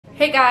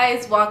Hey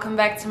guys, welcome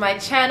back to my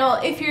channel.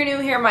 If you're new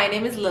here, my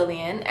name is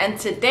Lillian and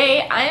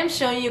today I am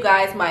showing you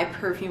guys my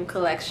perfume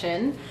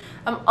collection.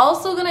 I'm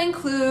also going to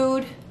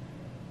include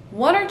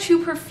one or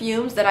two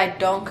perfumes that I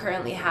don't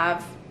currently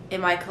have in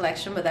my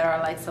collection but that are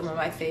like some of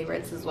my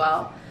favorites as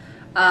well.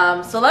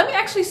 So let me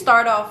actually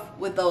start off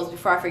with those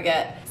before I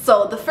forget.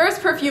 So the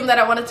first perfume that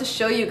I wanted to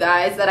show you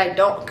guys that I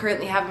don't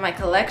currently have in my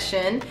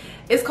collection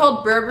is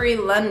called Burberry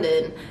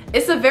London.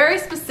 It's a very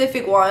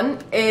specific one.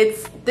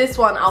 It's this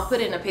one. I'll put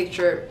in a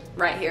picture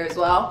right here as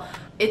well.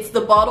 It's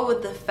the bottle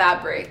with the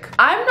fabric.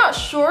 I'm not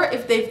sure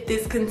if they've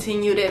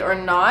discontinued it or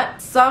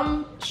not.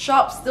 Some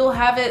shops still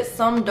have it,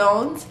 some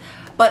don't.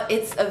 But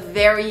it's a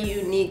very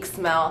unique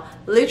smell.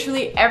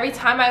 Literally every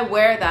time I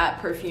wear that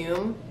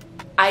perfume,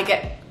 I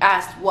get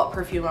asked what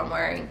perfume I'm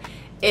wearing.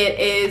 It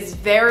is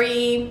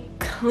very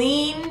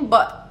clean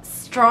but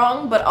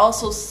strong but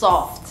also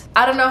soft.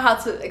 I don't know how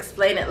to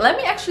explain it. Let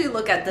me actually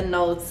look at the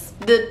notes.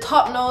 The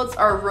top notes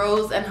are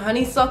rose and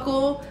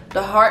honeysuckle.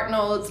 The heart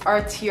notes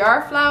are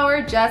tiara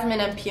flower,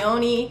 jasmine and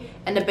peony,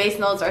 and the base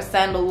notes are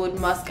sandalwood,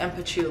 musk and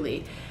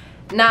patchouli.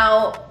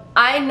 Now,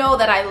 I know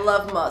that I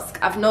love musk.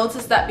 I've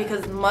noticed that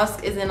because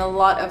musk is in a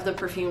lot of the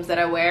perfumes that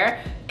I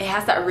wear. It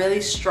has that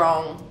really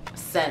strong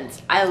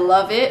scent. I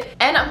love it.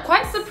 And I'm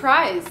quite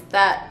surprised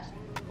that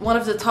one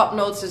of the top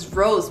notes is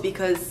rose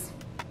because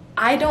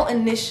I don't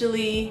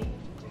initially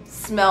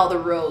smell the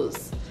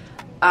rose.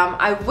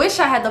 I wish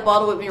I had the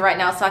bottle with me right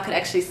now so I could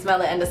actually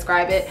smell it and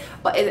describe it,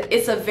 but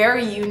it's a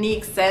very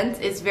unique scent.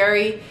 It's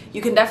very,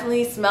 you can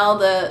definitely smell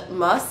the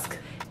musk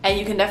and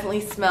you can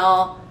definitely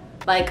smell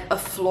like a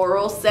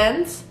floral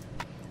scent,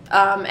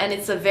 and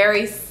it's a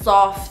very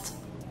soft,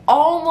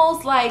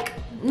 almost like,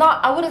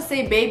 not, I wouldn't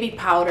say baby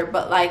powder,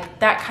 but like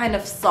that kind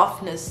of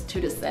softness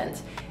to the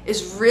scent.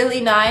 It's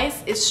really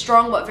nice. It's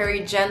strong but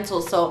very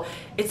gentle, so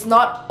it's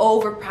not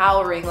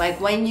overpowering.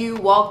 Like when you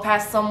walk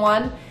past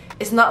someone,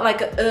 it's not like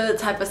a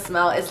type of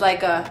smell. It's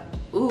like a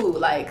ooh,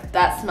 like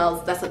that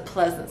smells, that's a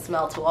pleasant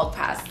smell to walk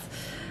past.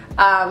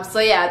 So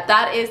yeah,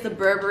 that is the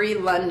Burberry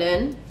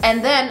London.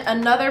 And then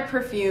another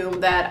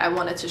perfume that I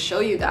wanted to show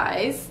you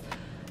guys,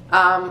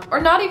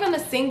 or not even a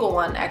single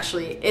one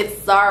actually,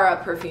 it's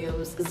Zara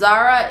perfumes.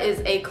 Zara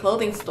is a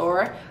clothing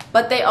store,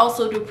 but they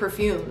also do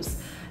perfumes.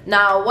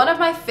 Now, one of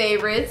my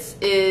favorites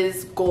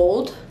is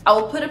Gold. I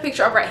will put a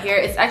picture up right here.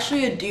 It's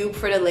actually a dupe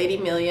for the Lady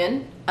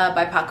Million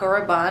by Paco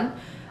Rabanne.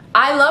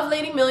 I love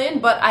Lady Million,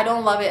 but I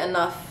don't love it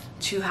enough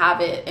to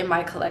have it in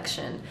my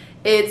collection.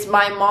 It's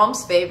my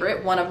mom's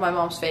favorite, one of my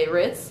mom's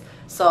favorites.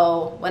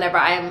 So whenever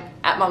I am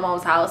at my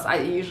mom's house, I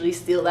usually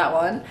steal that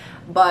one.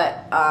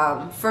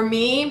 But for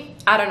me,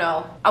 I don't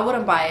know. I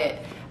wouldn't buy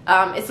it.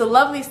 It's a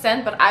lovely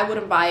scent, but I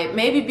wouldn't buy it.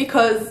 Maybe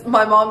because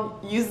my mom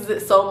uses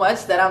it so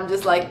much that I'm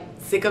just like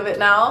sick of it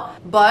now.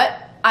 But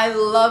I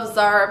love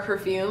Zara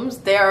perfumes.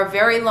 They are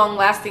very long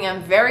lasting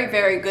and very,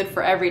 very good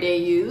for everyday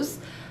use.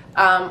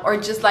 Or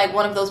just like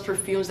one of those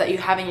perfumes that you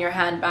have in your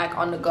handbag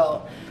on the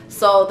go.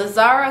 So the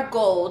Zara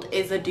Gold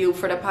is a dupe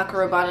for the Paco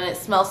Rabanne and it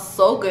smells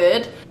so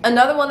good.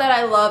 Another one that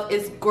I love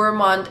is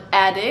Gourmand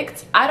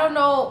Addict. I don't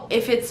know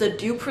if it's a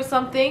dupe for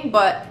something,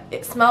 but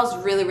it smells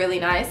really, really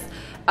nice.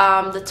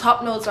 The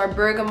top notes are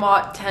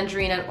bergamot,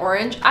 tangerine, and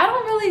orange. I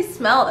don't really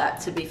smell that,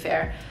 to be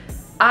fair.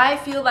 I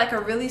feel like I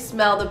really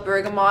smell the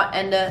bergamot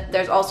and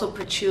there's also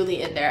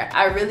patchouli in there.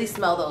 I really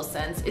smell those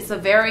scents. It's a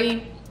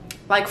very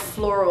like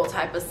floral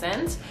type of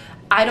scent.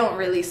 I don't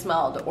really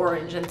smell the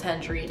orange and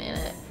tangerine in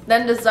it.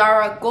 Then the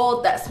Zara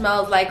Gold that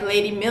smells like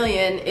Lady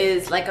Million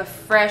is like a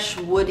fresh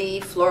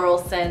woody floral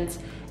scent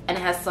and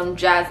it has some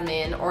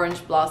jasmine,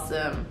 orange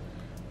blossom,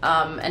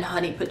 and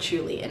honey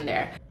patchouli in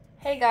there.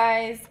 Hey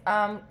guys,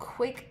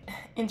 quick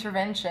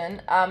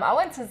intervention. I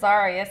went to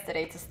Zara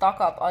yesterday to stock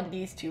up on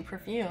these two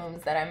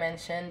perfumes that I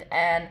mentioned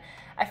and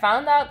I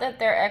found out that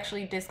they're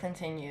actually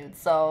discontinued.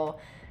 So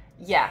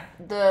yeah,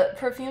 the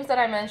perfumes that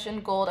I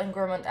mentioned, Gold and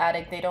Gourmand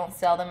Addict, they don't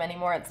sell them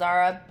anymore at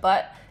Zara,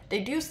 but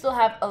they do still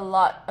have a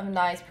lot of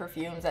nice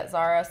perfumes at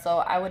Zara, so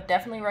I would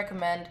definitely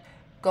recommend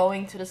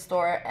going to the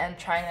store and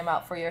trying them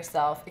out for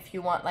yourself if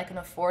you want like an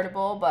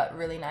affordable but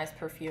really nice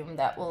perfume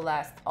that will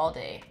last all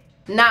day.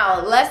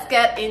 Now, let's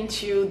get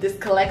into this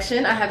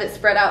collection. I have it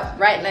spread out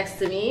right next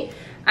to me.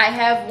 I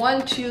have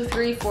 1, 2,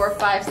 3, 4,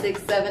 5,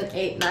 6, 7,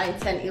 8, 9,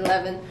 10,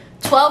 11,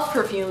 12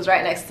 perfumes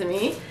right next to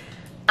me.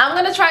 I'm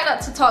gonna try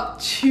not to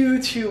talk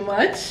too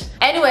much.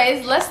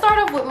 Anyways, let's start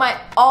off with my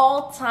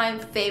all-time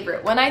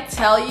favorite. When I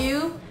tell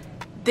you,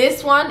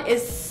 this one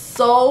is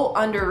so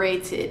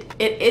underrated.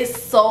 It is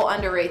so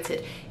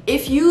underrated.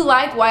 If you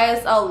like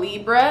YSL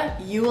Libre,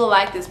 you will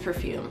like this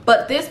perfume.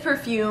 But this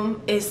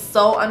perfume is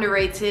so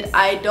underrated.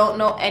 I don't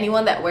know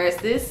anyone that wears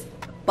this,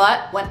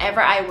 but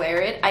whenever I wear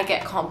it, I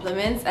get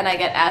compliments and I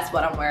get asked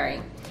what I'm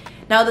wearing.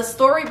 Now, the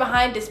story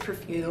behind this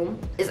perfume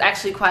is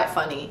actually quite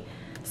funny.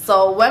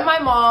 So when my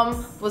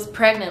mom was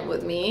pregnant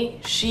with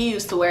me, she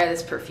used to wear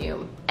this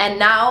perfume. And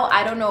now,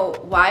 I don't know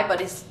why,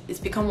 but it's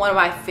become one of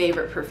my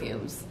favorite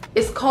perfumes.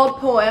 It's called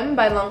Poème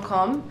by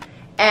Lancôme.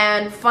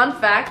 And fun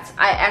fact,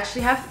 I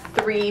actually have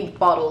 3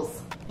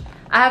 bottles.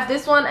 I have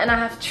this one and I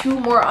have 2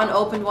 more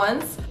unopened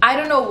ones. I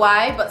don't know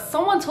why, but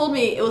someone told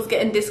me it was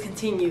getting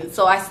discontinued,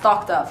 so I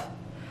stocked up.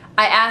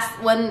 I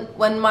asked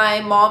when my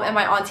mom and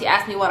my auntie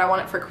asked me what I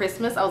wanted for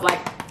Christmas, I was like,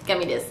 get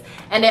me this.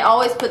 And they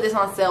always put this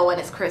on sale when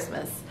it's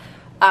Christmas.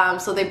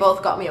 So they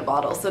both got me a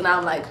bottle. So now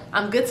I'm like,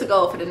 I'm good to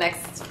go for the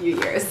next few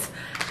years.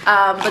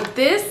 But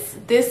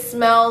this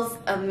smells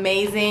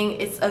amazing.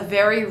 It's a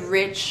very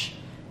rich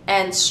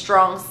and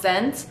strong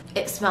scent.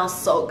 It smells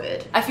so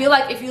good. I feel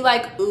like if you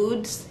like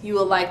ouds, you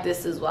will like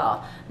this as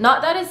well.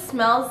 Not that it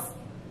smells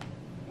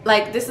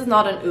like, this is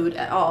not an oud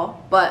at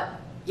all, but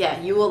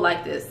yeah, you will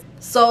like this.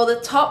 So the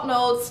top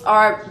notes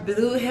are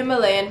blue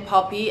Himalayan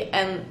poppy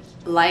and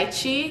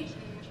lychee.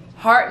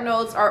 Heart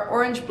notes are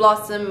orange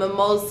blossom,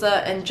 mimosa,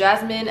 and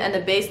jasmine, and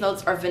the base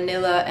notes are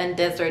vanilla and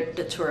desert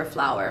datura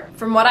flower.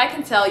 From what I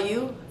can tell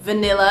you,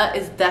 vanilla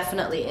is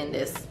definitely in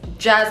this.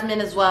 Jasmine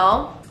as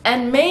well.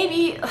 And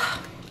maybe,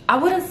 I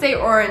wouldn't say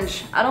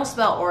orange. I don't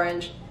smell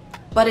orange.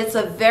 But it's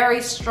a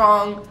very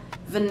strong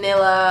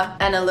vanilla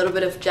and a little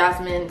bit of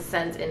jasmine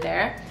scent in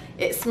there.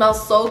 It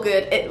smells so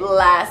good. It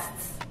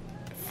lasts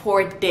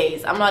for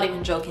days. I'm not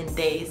even joking,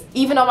 days.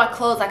 Even on my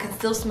clothes, I can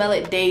still smell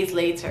it days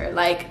later.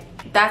 Like,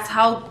 that's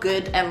how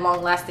good and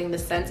long lasting the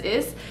scent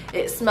is.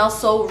 It smells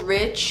so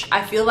rich.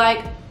 I feel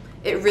like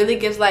it really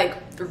gives like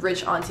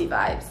rich auntie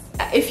vibes.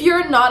 If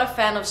you're not a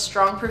fan of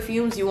strong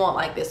perfumes, you won't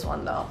like this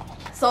one though.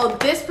 So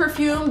this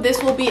perfume,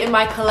 this will be in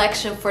my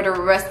collection for the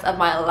rest of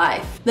my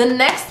life. The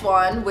next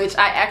one, which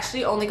I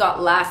actually only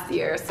got last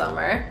year,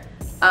 summer,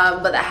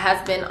 but that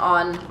has been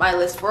on my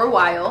list for a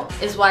while,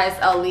 is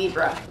YSL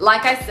Libre.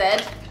 Like I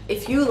said,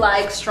 if you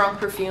like strong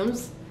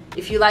perfumes,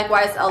 if you like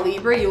YSL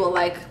Libre, you will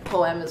like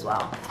Poem as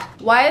well.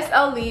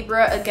 YSL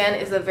Libre, again,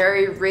 is a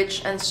very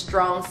rich and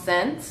strong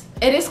scent.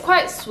 It is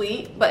quite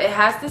sweet, but it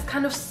has this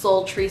kind of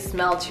sultry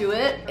smell to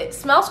it. It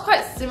smells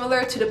quite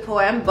similar to the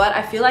Poem, but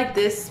I feel like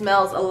this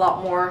smells a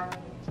lot more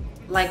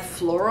like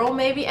floral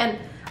maybe. And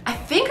I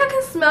think I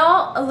can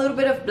smell a little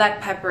bit of black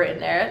pepper in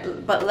there,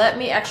 but let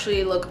me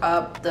actually look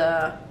up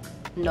the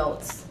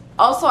notes.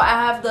 Also, I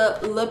have the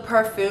Le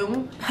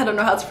Perfume, I don't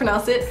know how to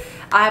pronounce it.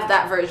 I have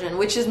that version,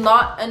 which is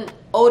not an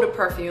eau de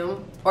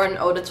perfume or an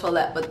eau de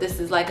toilette, but this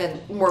is like a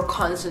more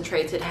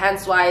concentrated,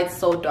 hence why it's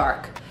so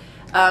dark.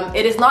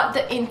 It is not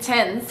the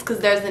intense, because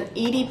there's an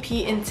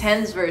EDP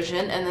intense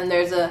version and then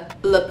there's a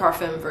Le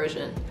Parfum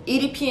version.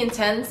 EDP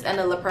intense and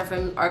a Le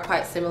Parfum are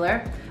quite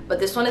similar, but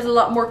this one is a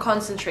lot more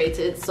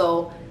concentrated,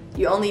 so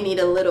you only need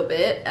a little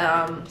bit.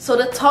 So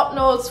the top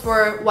notes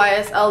for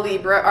YSL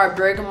Libre are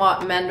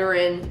bergamot,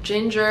 mandarin,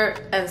 ginger,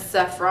 and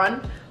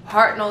saffron.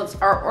 Heart notes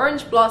are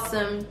orange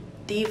blossom,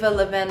 diva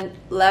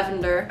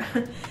lavender,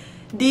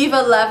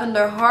 diva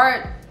lavender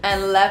heart,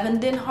 and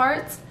lavendin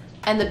heart.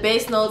 And the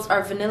base notes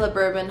are vanilla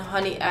bourbon,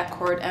 honey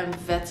accord, and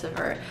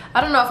vetiver.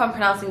 I don't know if I'm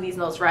pronouncing these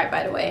notes right,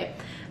 by the way.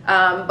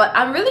 But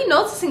I'm really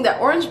noticing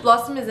that orange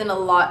blossom is in a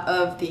lot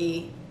of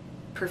the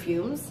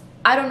perfumes.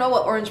 I don't know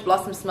what orange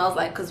blossom smells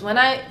like, because when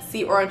I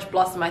see orange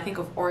blossom I think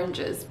of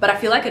oranges, but I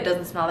feel like it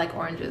doesn't smell like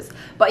oranges.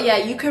 But yeah,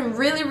 you can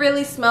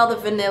really smell the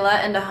vanilla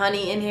and the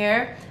honey in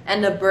here,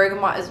 and the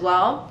bergamot as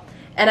well.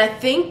 And I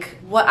think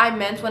what I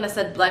meant when I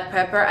said black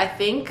pepper,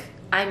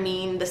 I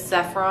mean the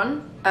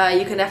saffron.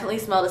 You can definitely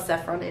smell the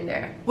saffron in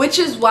there, which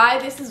is why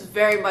this is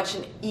very much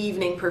an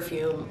evening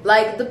perfume.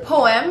 Like the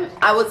Poem,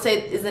 I would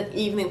say is an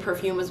evening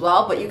perfume as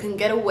well, but you can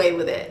get away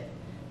with it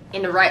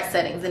in the right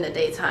settings in the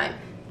daytime.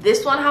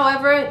 This one,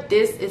 however,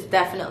 this is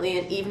definitely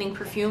an evening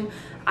perfume.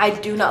 I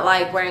do not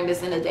like wearing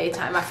this in the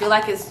daytime. I feel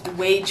like it's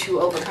way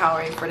too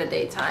overpowering for the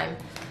daytime.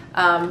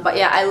 But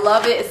yeah, I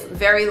love it. It's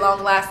very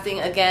long lasting.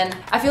 Again,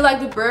 I feel like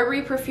the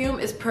Burberry perfume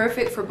is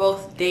perfect for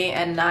both day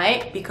and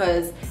night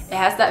because it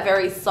has that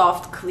very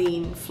soft,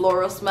 clean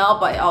floral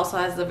smell, but it also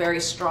has a very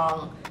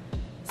strong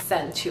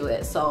scent to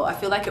it. So I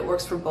feel like it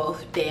works for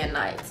both day and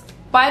night.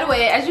 By the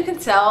way, as you can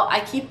tell, I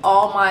keep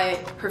all my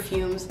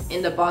perfumes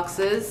in the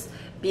boxes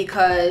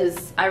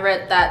because I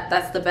read that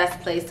that's the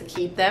best place to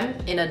keep them,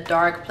 in a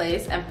dark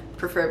place, and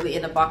preferably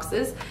in the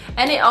boxes.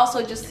 And it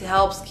also just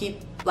helps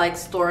keep like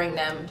storing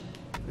them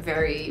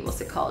very,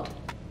 what's it called,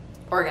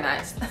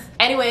 organized.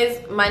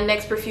 Anyways, my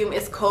next perfume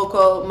is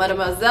Coco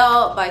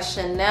Mademoiselle by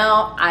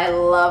Chanel. I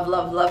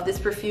love this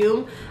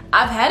perfume.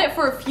 I've had it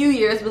for a few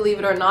years, believe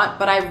it or not,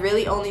 but I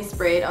really only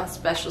spray it on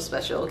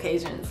special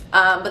occasions.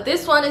 But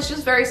this one is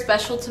just very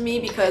special to me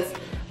because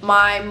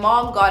my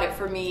mom got it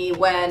for me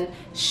when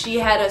she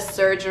had a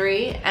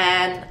surgery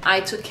and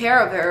I took care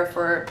of her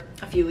for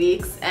a few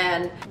weeks,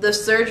 and the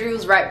surgery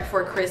was right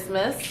before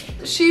Christmas.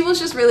 She was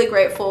just really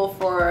grateful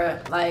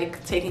for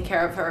like taking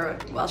care of her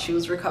while she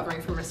was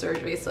recovering from her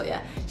surgery. So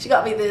yeah, she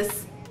got me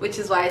this, which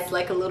is why it's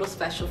like a little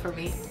special for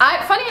me.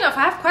 Funny enough,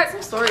 I have quite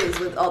some stories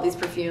with all these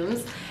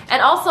perfumes.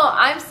 And also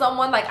I'm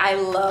someone like, I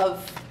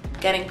love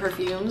getting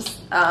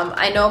perfumes.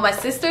 I know my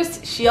sister,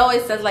 she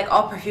always says like,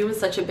 oh, perfume is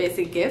such a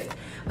basic gift.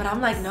 But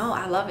I'm like, no,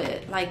 I love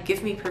it. Like,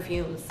 give me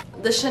perfumes.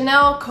 The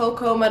Chanel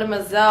Coco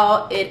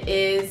Mademoiselle, it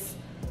is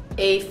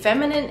a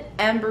feminine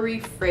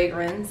ambery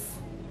fragrance.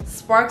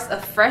 Sparks a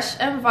fresh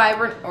and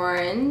vibrant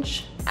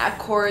orange.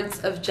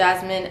 accords of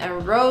jasmine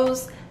and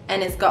rose,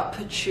 and it's got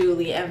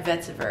patchouli and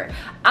vetiver.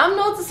 I'm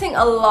noticing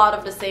a lot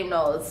of the same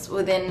notes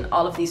within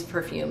all of these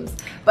perfumes.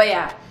 But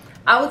yeah,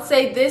 I would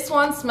say this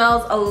one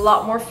smells a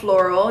lot more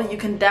floral. You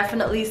can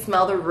definitely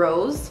smell the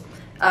rose.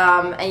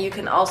 And you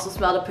can also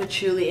smell the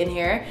patchouli in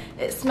here.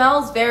 It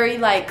smells very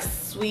like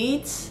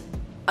sweet.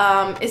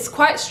 It's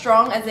quite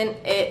strong as in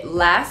it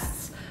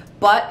lasts,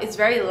 but it's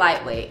very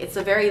lightweight. It's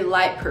a very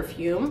light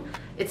perfume.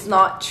 It's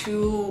not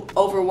too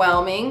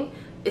overwhelming.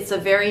 It's a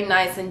very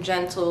nice and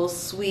gentle,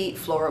 sweet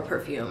floral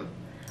perfume.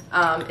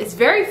 It's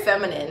very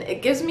feminine.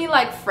 It gives me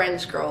like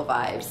French girl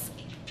vibes.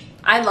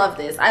 I love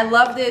this. I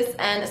love this,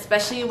 and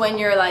especially when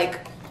you're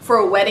like for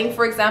a wedding,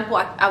 for example,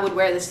 I would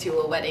wear this to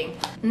a wedding.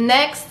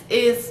 Next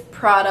is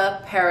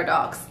Prada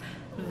Paradox.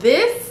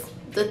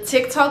 The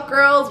TikTok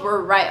girls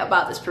were right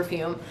about this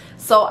perfume.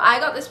 So I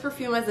got this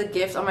perfume as a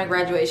gift on my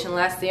graduation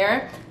last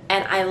year,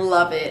 and I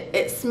love it.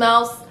 It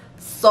smells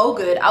so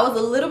good. I was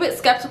a little bit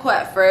skeptical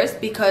at first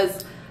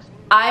because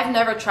I've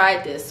never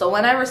tried this. So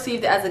when I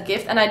received it as a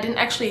gift, and I didn't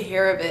actually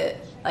hear of it,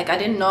 like I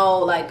didn't know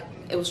like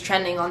it was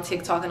trending on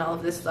TikTok and all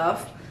of this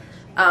stuff.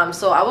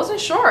 So I wasn't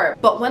sure,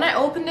 but when I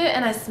opened it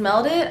and I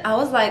smelled it, I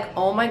was like,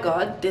 oh my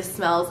god, this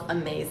smells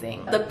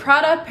amazing. The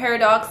Prada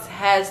Paradox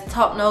has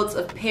top notes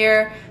of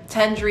pear,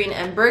 tangerine,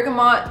 and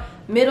bergamot,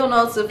 middle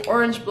notes of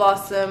orange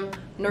blossom,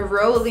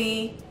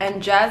 neroli,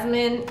 and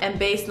jasmine, and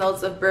base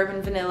notes of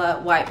bourbon vanilla,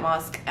 white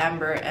musk,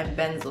 amber, and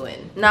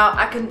benzoin. Now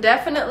I can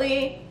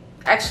definitely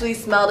actually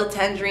smell the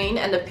tangerine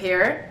and the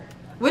pear,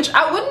 which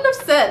I wouldn't have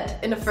said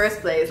in the first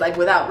place, like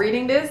without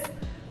reading this.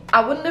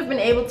 I wouldn't have been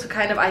able to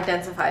kind of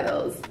identify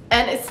those.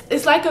 And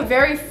it's like a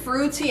very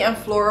fruity and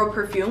floral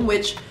perfume,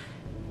 which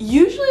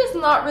usually is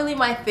not really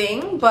my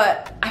thing,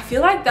 but I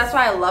feel like that's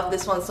why I love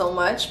this one so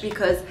much,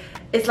 because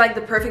it's like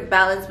the perfect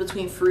balance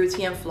between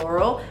fruity and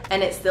floral,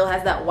 and it still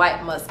has that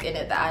white musk in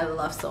it that I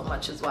love so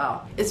much as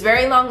well. It's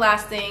very long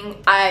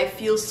lasting. I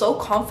feel so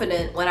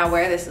confident when I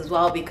wear this as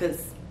well,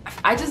 because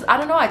I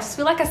don't know, I just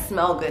feel like I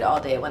smell good all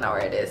day when I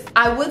wear this.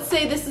 I would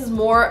say this is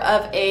more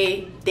of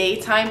a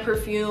daytime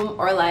perfume,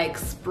 or like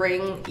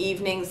spring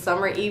evenings,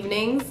 summer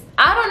evenings.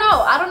 I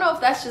don't know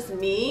if that's just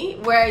me,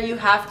 where you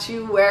have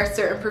to wear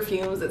certain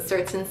perfumes at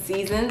certain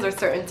seasons or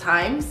certain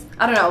times.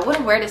 I don't know, I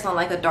wouldn't wear this on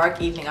like a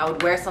dark evening. I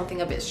would wear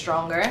something a bit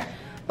stronger,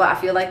 but I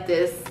feel like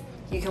this,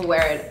 you can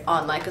wear it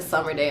on like a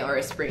summer day or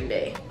a spring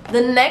day.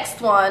 The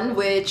next one,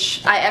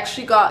 which I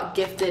actually got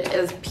gifted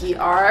as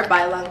PR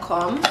by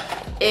Lancôme,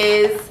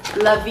 is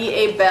La Vie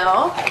est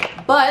Belle,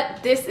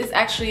 but this is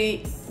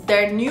actually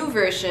their new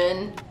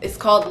version. It's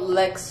called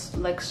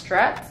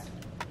L'Extrait.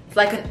 It's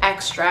like an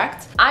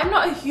extract. I'm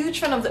not a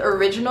huge fan of the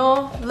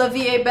original La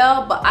Vie est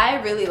Belle, but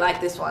I really like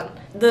this one.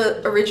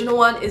 The original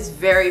one is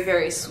very,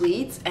 very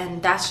sweet,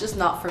 and that's just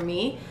not for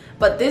me.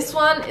 But this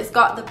one, it's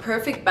got the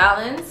perfect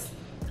balance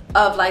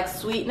of like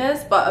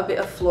sweetness, but a bit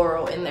of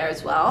floral in there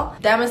as well.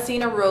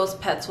 Damascena rose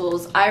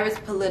petals, iris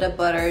pellita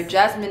butter,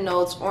 jasmine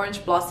notes,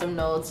 orange blossom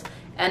notes,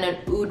 and an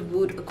oud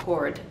wood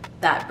accord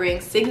that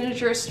brings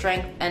signature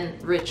strength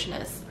and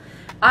richness.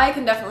 I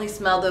can definitely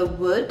smell the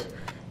wood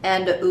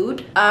and the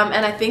oud,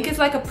 and I think it's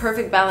like a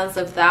perfect balance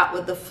of that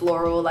with the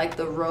floral, like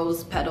the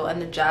rose petal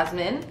and the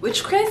jasmine,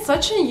 which creates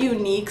such a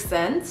unique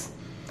scent.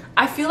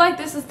 I feel like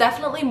this is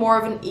definitely more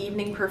of an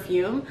evening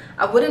perfume.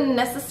 I wouldn't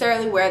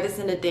necessarily wear this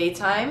in the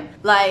daytime.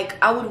 Like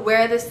I would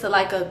wear this to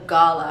like a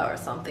gala or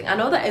something. I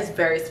know that is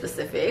very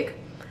specific,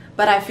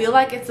 but I feel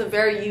like it's a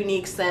very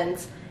unique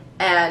scent,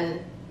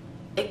 and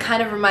it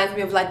kind of reminds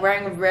me of like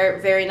wearing a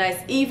very, very nice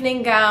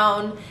evening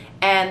gown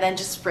and then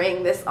just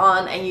spraying this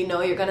on, and you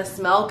know you're gonna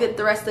smell good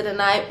the rest of the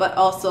night, but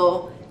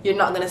also you're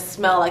not gonna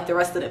smell like the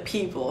rest of the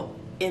people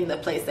in the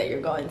place that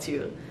you're going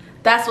to.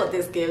 That's what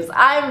this gives.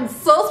 I'm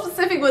so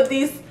specific with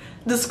these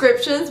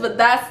descriptions, but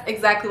that's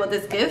exactly what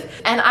this gives.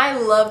 And I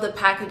love the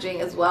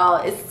packaging as well.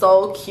 It's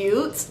so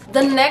cute.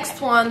 The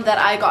next one that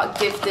I got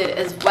gifted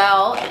as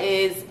well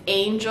is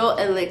Angel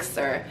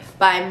Elixir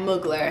by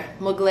Mugler.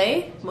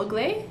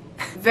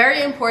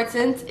 Very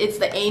important, it's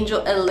the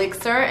Angel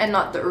Elixir and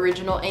not the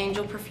original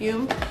Angel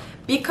perfume,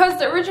 because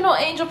the original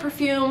Angel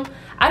perfume,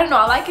 I don't know,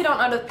 I like it on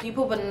other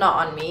people but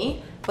not on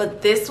me.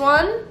 But this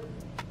one,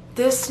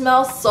 this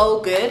smells so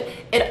good.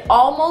 It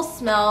almost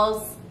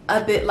smells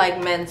a bit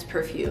like men's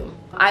perfume.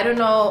 I don't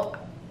know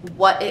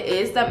what it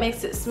is that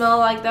makes it smell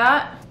like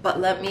that, but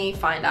let me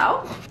find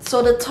out.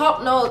 So the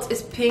top notes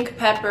is pink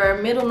pepper,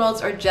 middle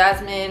notes are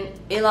jasmine,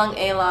 ylang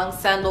ylang,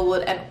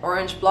 sandalwood, and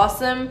orange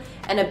blossom,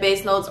 and the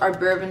base notes are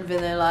bourbon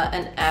vanilla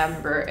and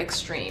amber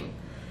extreme.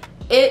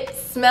 It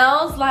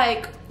smells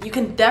like, you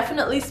can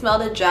definitely smell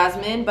the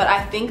jasmine, but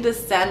I think the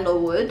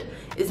sandalwood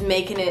is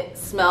making it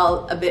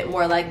smell a bit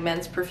more like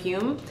men's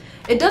perfume.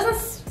 It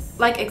doesn't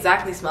like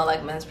exactly smell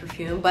like men's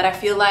perfume, but I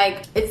feel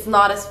like it's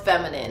not as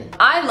feminine.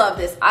 I love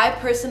this. I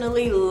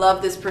personally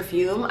love this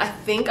perfume. I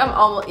think I'm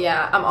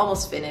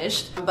almost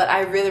finished, but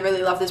I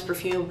really love this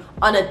perfume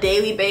on a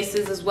daily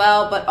basis as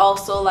well, but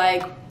also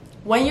like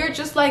when you're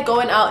just like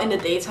going out in the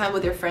daytime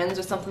with your friends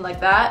or something like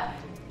that.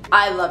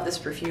 I love this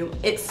perfume.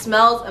 It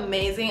smells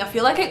amazing. I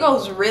feel like it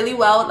goes really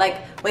well like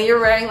when you're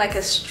wearing like a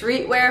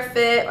streetwear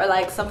fit or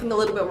like something a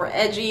little bit more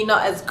edgy,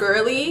 not as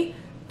girly,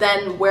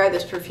 then wear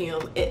this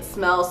perfume. It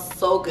smells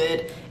so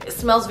good. It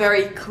smells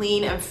very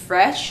clean and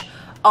fresh,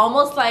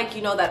 almost like,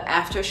 you know, that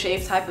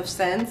aftershave type of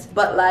scent,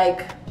 but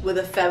like with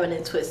a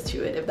feminine twist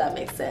to it, if that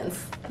makes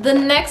sense. The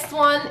next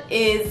one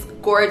is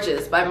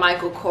Gorgeous by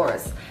Michael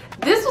Kors.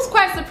 This was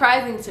quite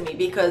surprising to me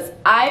because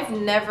I've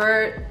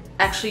never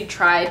actually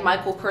tried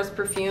Michael Kors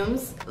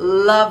perfumes.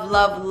 Love,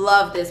 love,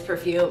 love this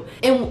perfume.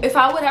 And if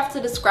I would have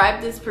to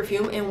describe this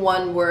perfume in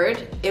one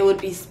word, it would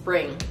be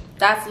spring.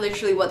 That's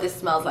literally what this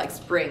smells like,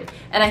 spring.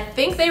 And I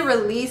think they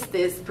released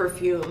this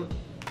perfume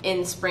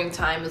in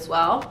springtime as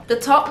well. The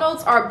top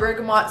notes are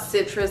bergamot,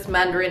 citrus,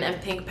 mandarin, and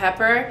pink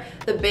pepper.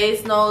 The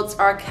base notes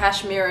are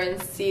cashmere,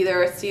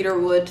 cedar,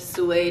 cedarwood,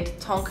 suede,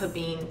 tonka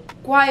bean,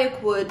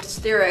 guaiac wood,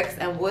 styrex,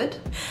 and wood.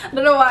 I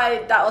don't know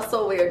why that was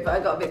so weird, but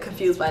I got a bit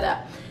confused by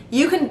that.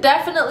 You can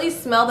definitely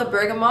smell the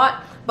bergamot,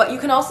 but you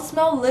can also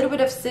smell a little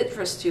bit of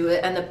citrus to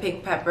it and the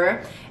pink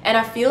pepper. And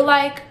I feel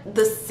like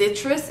the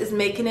citrus is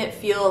making it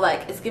feel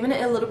like it's giving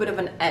it a little bit of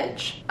an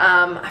edge.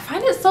 I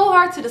find it so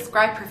hard to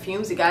describe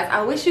perfumes, you guys.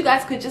 I wish you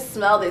guys could just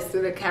smell this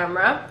through the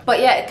camera. But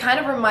yeah, it kind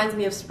of reminds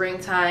me of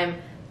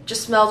springtime.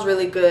 Just smells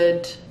really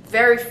good.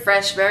 Very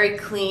fresh, very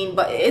clean,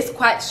 but it is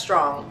quite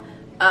strong.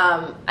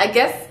 I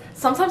guess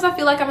sometimes I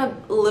feel like I'm a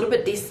little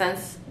bit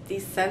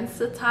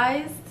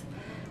desensitized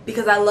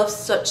because I love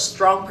such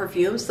strong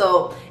perfumes.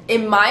 So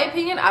in my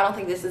opinion, I don't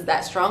think this is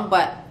that strong,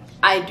 but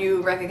I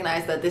do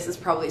recognize that this is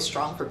probably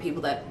strong for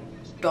people that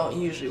don't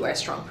usually wear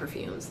strong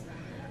perfumes.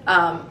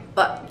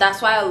 But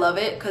that's why I love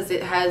it, because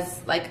it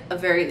has like a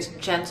very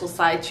gentle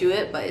side to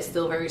it, but it's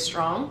still very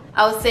strong.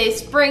 I would say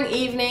spring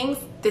evenings,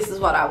 this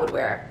is what I would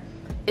wear.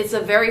 It's a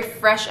very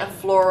fresh and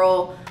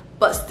floral,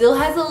 but still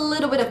has a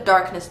little bit of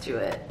darkness to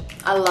it.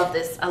 I love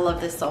this. I love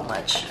this so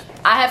much.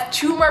 I have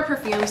 2 more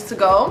perfumes to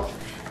go.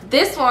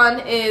 This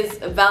one is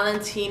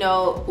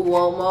Valentino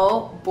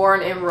Uomo,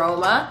 Born in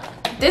Roma.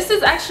 This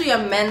is actually a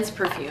men's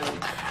perfume.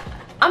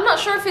 I'm not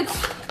sure if it's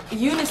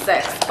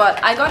unisex,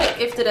 but I got it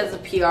gifted as a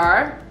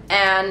PR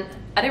and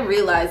I didn't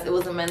realize it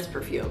was a men's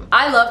perfume.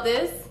 I love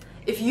this.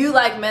 If you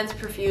like men's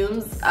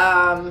perfumes,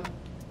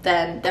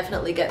 then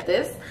definitely get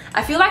this.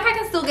 I feel like I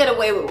can still get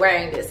away with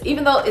wearing this,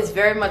 even though it's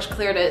very much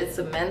clear that it's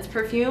a men's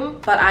perfume,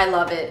 but I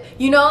love it.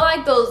 You know,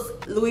 like those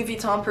Louis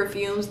Vuitton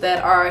perfumes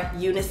that are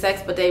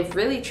unisex, but they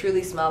really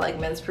truly smell like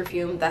men's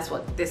perfume? That's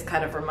what this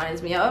kind of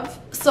reminds me of.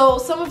 So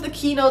some of the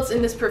keynotes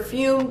in this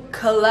perfume: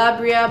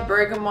 Calabria,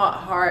 bergamot,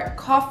 heart,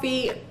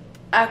 coffee,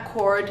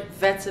 accord,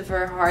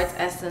 vetiver, heart,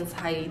 essence,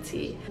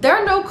 Haiti. There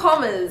are no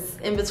commas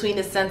in between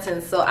the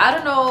sentence, so I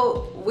don't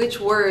know which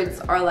words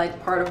are like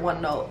part of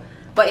one note.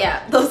 But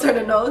yeah, those are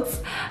the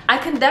notes. I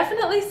can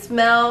definitely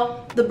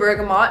smell the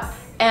bergamot,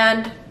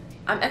 and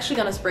I'm actually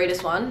gonna spray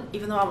this one,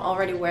 even though I'm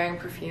already wearing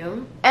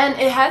perfume. And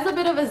it has a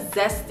bit of a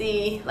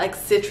zesty, like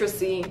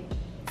citrusy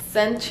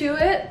scent to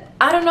it.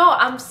 I don't know,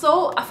 I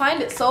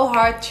find it so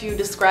hard to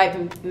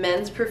describe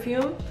men's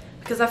perfume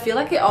because I feel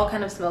like it all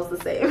kind of smells the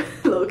same,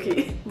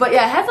 low-key. But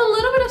yeah, it has a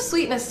little bit of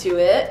sweetness to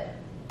it.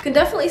 Can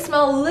definitely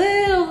smell a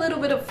little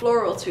bit of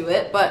floral to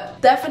it,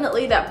 but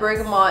definitely that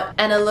bergamot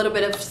and a little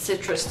bit of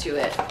citrus to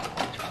it.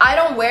 I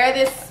don't wear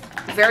this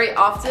very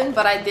often,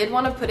 but I did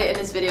want to put it in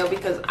this video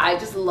because I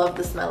just love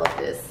the smell of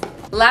this.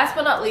 Last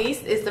but not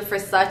least is the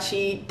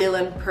Versace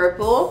Dylan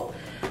Purple.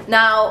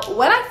 Now,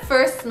 when I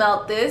first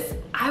smelled this,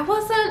 I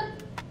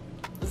wasn't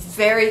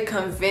very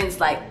convinced.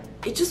 Like,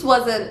 it just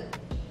wasn't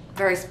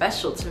very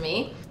special to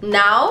me.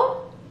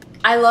 Now,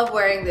 I love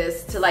wearing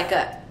this to like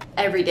a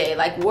everyday,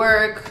 like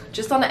work,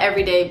 just on an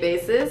everyday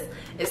basis.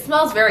 It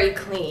smells very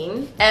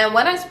clean, and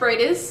when I spray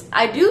this,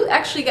 I do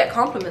actually get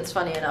compliments,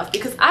 funny enough,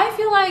 because I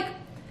feel like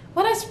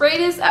when I spray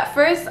this, at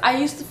first I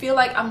used to feel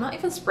like I'm not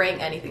even spraying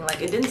anything,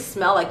 like it didn't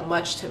smell like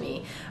much to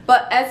me,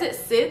 but as it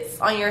sits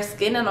on your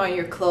skin and on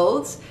your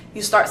clothes,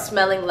 you start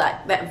smelling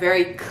like that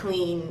very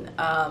clean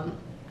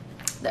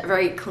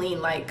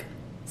like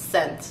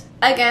scent.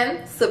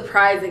 Again,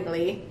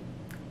 surprisingly,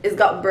 it's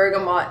got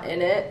bergamot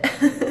in it.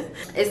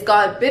 It's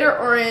got bitter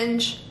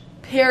orange,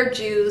 pear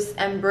juice,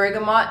 and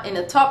bergamot in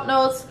the top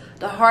notes.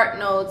 The heart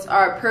notes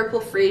are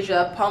purple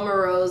freesia,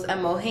 pomerose,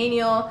 and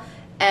mohenio,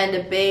 and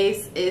the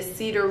base is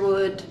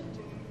cedarwood,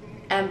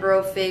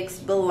 ambrofix,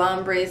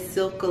 belambre,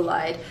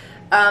 silcolide.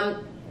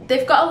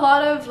 They've got a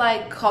lot of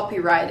like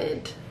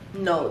copyrighted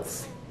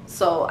notes,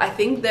 so I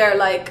think they're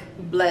like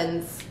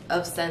blends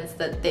of scents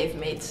that they've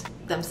made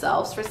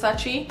themselves,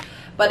 Versace.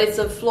 But it's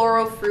a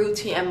floral,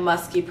 fruity, and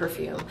musky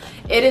perfume.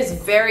 It is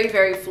very,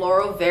 very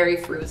floral, very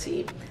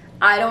fruity.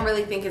 I don't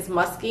really think it's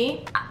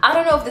musky. I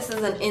don't know if this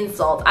is an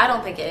insult. I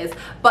don't think it is.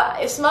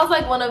 But it smells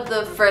like one of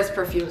the first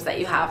perfumes that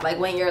you have. Like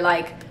when you're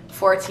like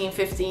 14,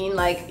 15,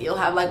 like you'll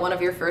have like one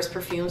of your first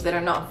perfumes that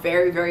are not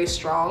very, very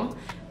strong,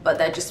 but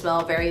that just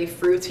smell very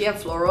fruity and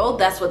floral.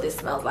 That's what this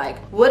smells like.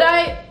 Would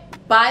I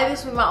buy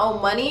this with my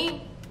own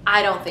money?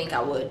 I don't think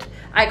I would.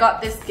 I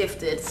got this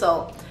gifted,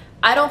 so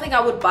I don't think I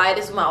would buy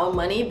this with my own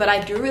money, but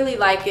I do really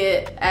like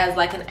it as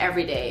like an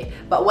everyday.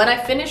 But when I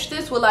finish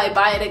this, will I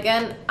buy it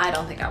again? I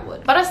don't think I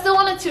would. But I still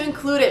wanted to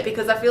include it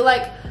because I feel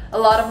like a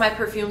lot of my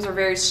perfumes are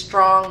very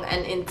strong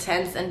and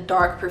intense and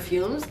dark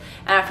perfumes.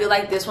 And I feel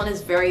like this one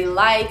is very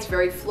light,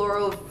 very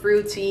floral,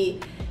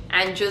 fruity,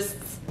 and just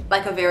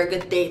like a very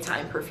good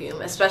daytime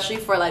perfume, especially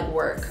for like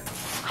work.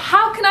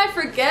 How can I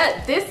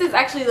forget? This is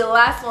actually the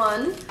last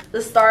one,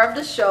 the star of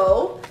the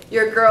show.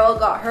 Your girl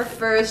got her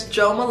first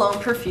Jo Malone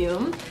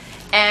perfume.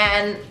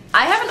 And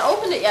I haven't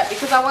opened it yet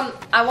because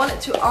I wanted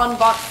to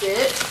unbox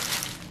it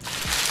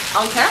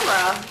on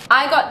camera.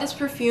 I got this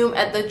perfume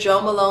at the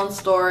Jo Malone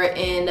store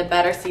in the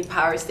Battersea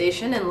Power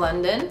Station in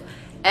London,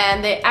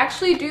 and they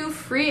actually do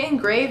free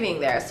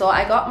engraving there. So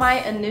I got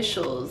my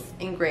initials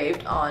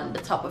engraved on the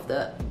top of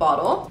the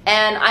bottle.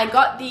 And I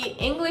got the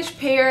English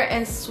Pear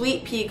and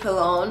Sweet Pea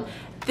cologne.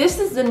 This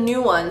is the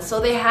new one. So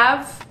they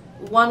have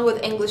one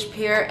with English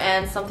Pear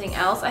and something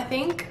else, I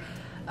think.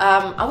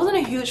 I wasn't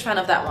a huge fan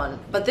of that one,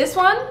 but this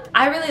one,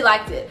 I really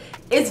liked it.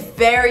 It's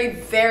very,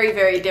 very,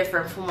 very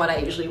different from what I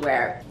usually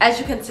wear. As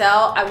you can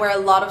tell, I wear a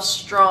lot of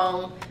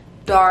strong,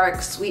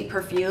 dark, sweet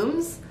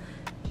perfumes.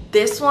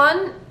 This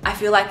one, I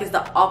feel like is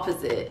the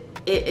opposite.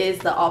 It is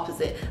the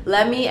opposite.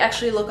 Let me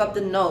actually look up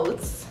the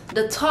notes.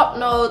 The top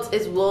notes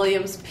is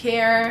Williams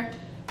Pear.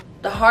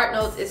 The heart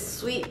notes is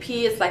Sweet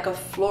Pea. It's like a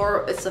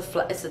floral,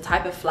 it's a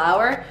type of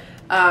flower,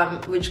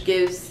 which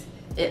gives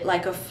it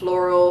like a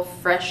floral,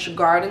 fresh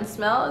garden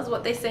smell is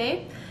what they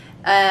say.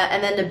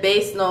 And then the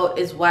base note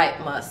is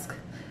white musk.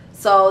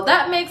 So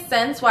that makes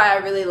sense why I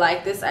really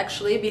like this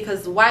actually,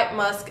 because white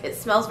musk, it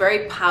smells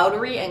very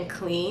powdery and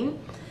clean,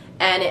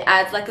 and it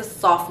adds like a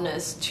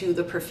softness to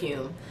the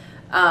perfume,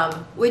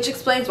 which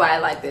explains why I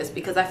like this,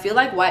 because I feel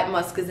like white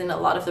musk is in a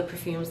lot of the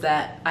perfumes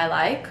that I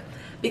like,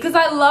 because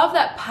I love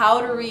that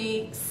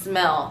powdery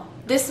smell.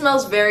 This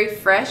smells very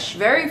fresh,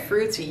 very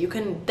fruity. You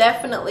can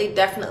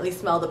definitely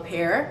smell the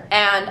pear.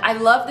 And I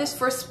love this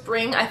for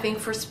spring. I think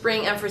for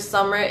spring and for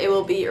summer, it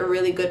will be a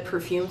really good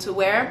perfume to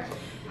wear.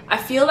 I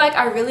feel like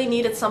I really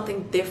needed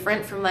something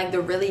different from like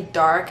the really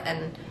dark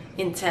and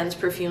intense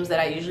perfumes that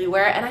I usually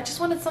wear, and I just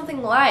wanted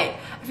something light.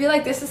 I feel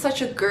like this is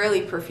such a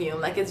girly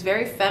perfume. Like, it's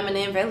very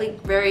feminine,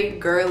 very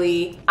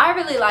girly. I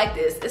really like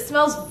this. It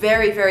smells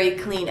very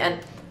clean and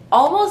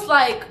almost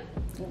like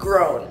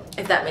grown,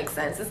 if that makes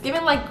sense. It's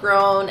giving like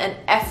grown and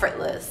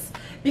effortless,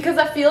 because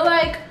I feel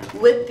like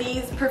with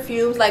these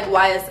perfumes like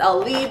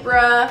YSL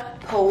Libre,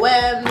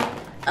 Poem,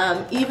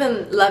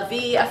 even La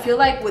Vie, I feel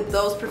like with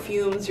those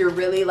perfumes you're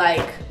really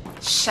like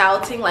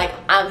shouting like,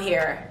 I'm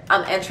here,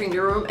 I'm entering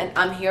the room and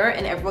I'm here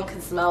and everyone can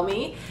smell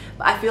me.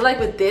 But I feel like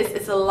with this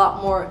it's a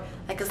lot more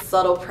like a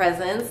subtle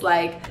presence.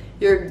 Like,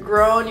 you're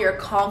grown, you're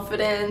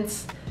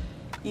confident,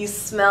 you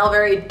smell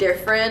very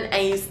different,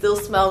 and you still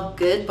smell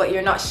good, but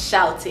you're not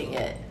shouting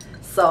it.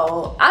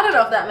 So I don't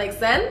know if that makes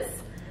sense,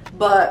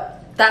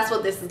 but that's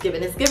what this is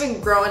giving. It's giving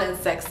grown and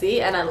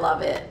sexy, and I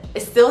love it.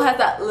 It still has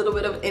that little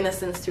bit of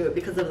innocence to it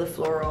because of the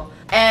floral.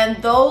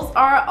 And those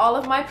are all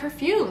of my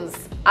perfumes.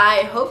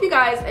 I hope you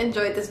guys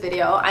enjoyed this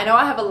video. I know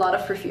I have a lot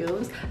of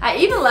perfumes. I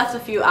even left a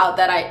few out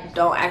that I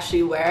don't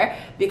actually wear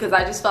because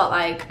I just felt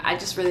like I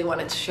just really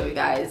wanted to show you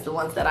guys the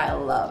ones that I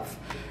love.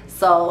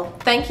 So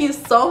thank you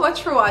so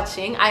much for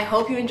watching. I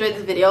hope you enjoyed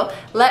this video.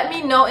 Let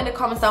me know in the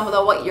comments down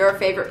below what your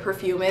favorite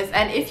perfume is,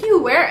 and if you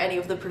wear any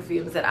of the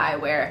perfumes that I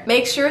wear.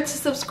 Make sure to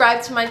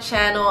subscribe to my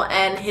channel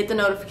and hit the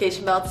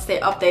notification bell to stay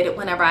updated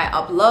whenever I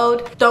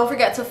upload. Don't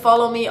forget to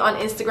follow me on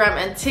Instagram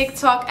and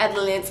TikTok at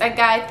Lillian Tech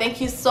Guide.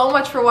 Thank you so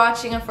much for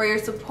watching and for your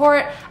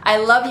support. I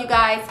love you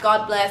guys.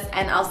 God bless,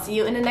 and I'll see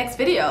you in the next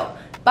video.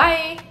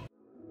 Bye!